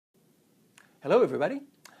Hello everybody,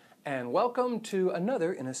 and welcome to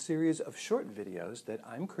another in a series of short videos that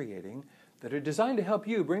I'm creating that are designed to help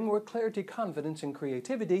you bring more clarity, confidence, and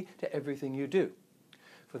creativity to everything you do.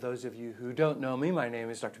 For those of you who don't know me, my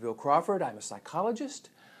name is Dr. Bill Crawford. I'm a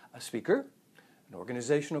psychologist, a speaker, an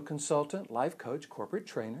organizational consultant, life coach, corporate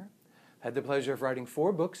trainer. I had the pleasure of writing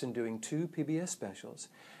 4 books and doing 2 PBS specials.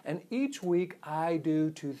 And each week I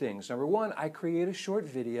do 2 things. Number 1, I create a short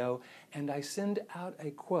video and I send out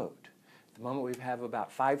a quote. At the moment, we have about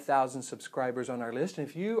 5,000 subscribers on our list, and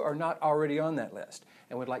if you are not already on that list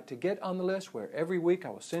and would like to get on the list, where every week I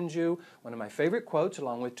will send you one of my favorite quotes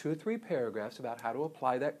along with 2 or 3 paragraphs about how to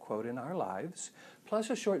apply that quote in our lives, plus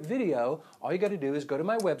a short video, all you got to do is go to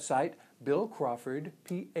my website,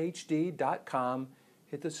 billcrawfordphd.com,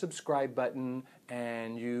 hit the subscribe button,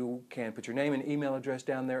 and you can put your name and email address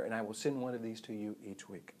down there, and I will send one of these to you each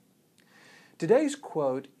week. Today's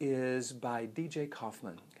quote is by D.J.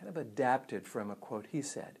 Kaufman, kind of adapted from a quote he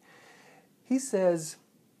said. He says,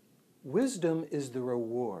 "Wisdom is the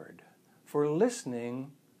reward for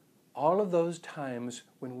listening all of those times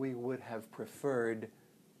when we would have preferred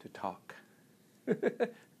to talk."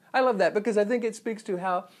 I love that because I think it speaks to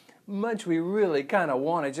how much we really kind of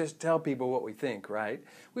want to just tell people what we think, right?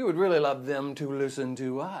 We would really love them to listen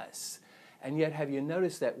to us. And yet, have you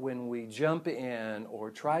noticed that when we jump in or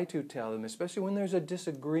try to tell them, especially when there's a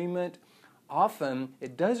disagreement, often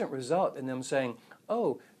it doesn't result in them saying,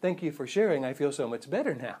 "Oh, thank you for sharing, I feel so much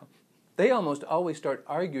better now." They almost always start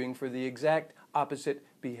arguing for the exact opposite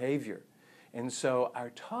behavior. And so our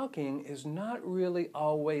talking is not really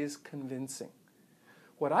always convincing.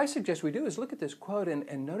 What I suggest we do is look at this quote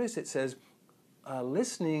and notice it says,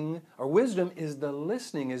 listening, or wisdom is the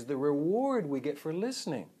listening, is the reward we get for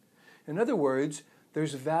listening. In other words,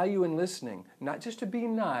 there's value in listening, not just to be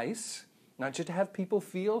nice, not just to have people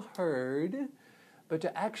feel heard, but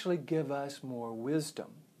to actually give us more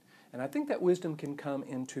wisdom. And I think that wisdom can come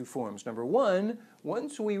in 2 forms. Number 1,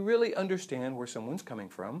 once we really understand where someone's coming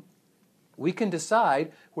from, we can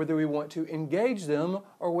decide whether we want to engage them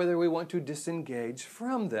or whether we want to disengage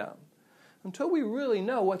from them. Until we really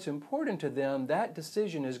know what's important to them, that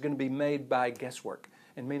decision is going to be made by guesswork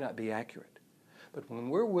and may not be accurate. But when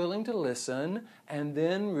we're willing to listen and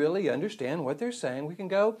then really understand what they're saying, we can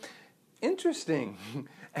go, "Interesting,"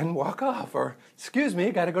 and walk off, or "Excuse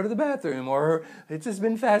me, got to go to the bathroom," or "It's just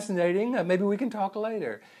been fascinating, maybe we can talk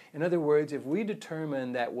later." In other words, if we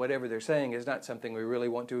determine that whatever they're saying is not something we really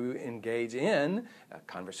want to engage in, a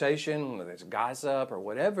conversation, whether it's gossip or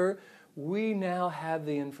whatever, we now have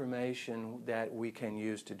the information that we can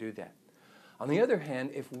use to do that. On the other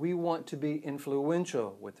hand, if we want to be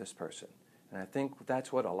influential with this person, and I think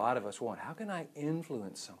that's what a lot of us want. How can I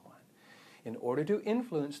influence someone? In order to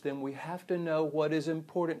influence them, we have to know what is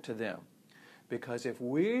important to them. Because if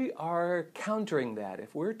we are countering that,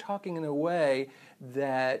 if we're talking in a way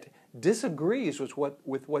that disagrees with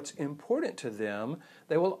what's important to them,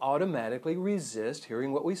 they will automatically resist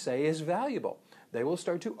hearing what we say is valuable. They will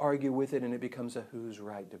start to argue with it, and it becomes a who's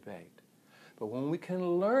right debate. But when we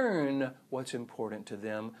can learn what's important to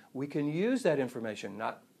them, we can use that information,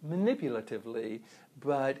 not manipulatively,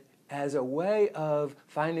 but as a way of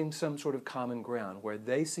finding some sort of common ground where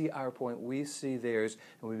they see our point, we see theirs,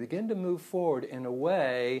 and we begin to move forward in a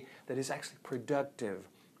way that is actually productive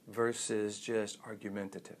versus just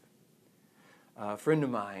argumentative. A friend of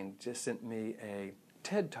mine just sent me a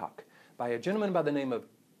TED Talk by a gentleman by the name of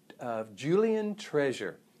Julian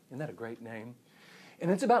Treasure. Isn't that a great name? And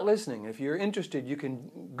it's about listening. If you're interested, you can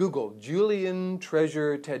Google Julian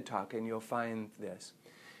Treasure TED Talk and you'll find this.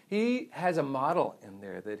 He has a model in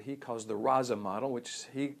there that he calls the RASA model, which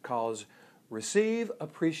he calls receive,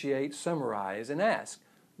 appreciate, summarize, and ask.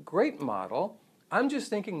 Great model. I'm just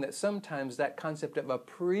thinking that sometimes that concept of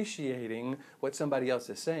appreciating what somebody else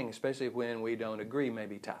is saying, especially when we don't agree, may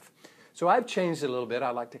be tough. So I've changed it a little bit. I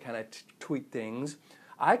like to kind of tweak things.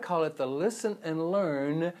 I call it the listen and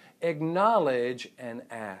learn, acknowledge, and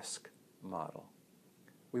ask model.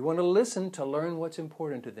 We want to listen to learn what's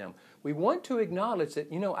important to them. We want to acknowledge that,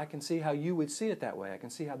 I can see how you would see it that way. I can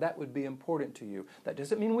see how that would be important to you. That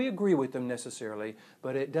doesn't mean we agree with them necessarily,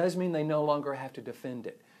 but it does mean they no longer have to defend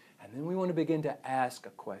it. And then we want to begin to ask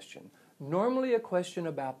a question. Normally a question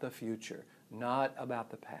about the future, not about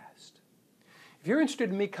the past. If you're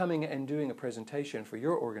interested in me coming and doing a presentation for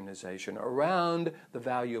your organization around the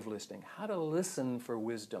value of listening, how to listen for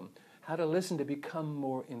wisdom, how to listen to become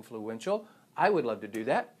more influential, I would love to do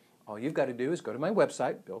that. All you've got to do is go to my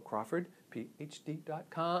website,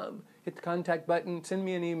 billcrawfordphd.com, hit the contact button, send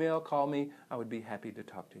me an email, call me. I would be happy to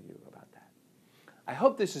talk to you about that. I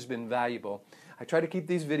hope this has been valuable. I try to keep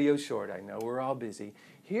these videos short. I know we're all busy.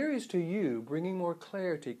 Here is to you bringing more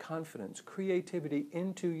clarity, confidence, creativity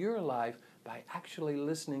into your life by actually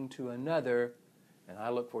listening to another. And I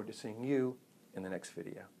look forward to seeing you in the next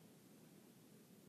video.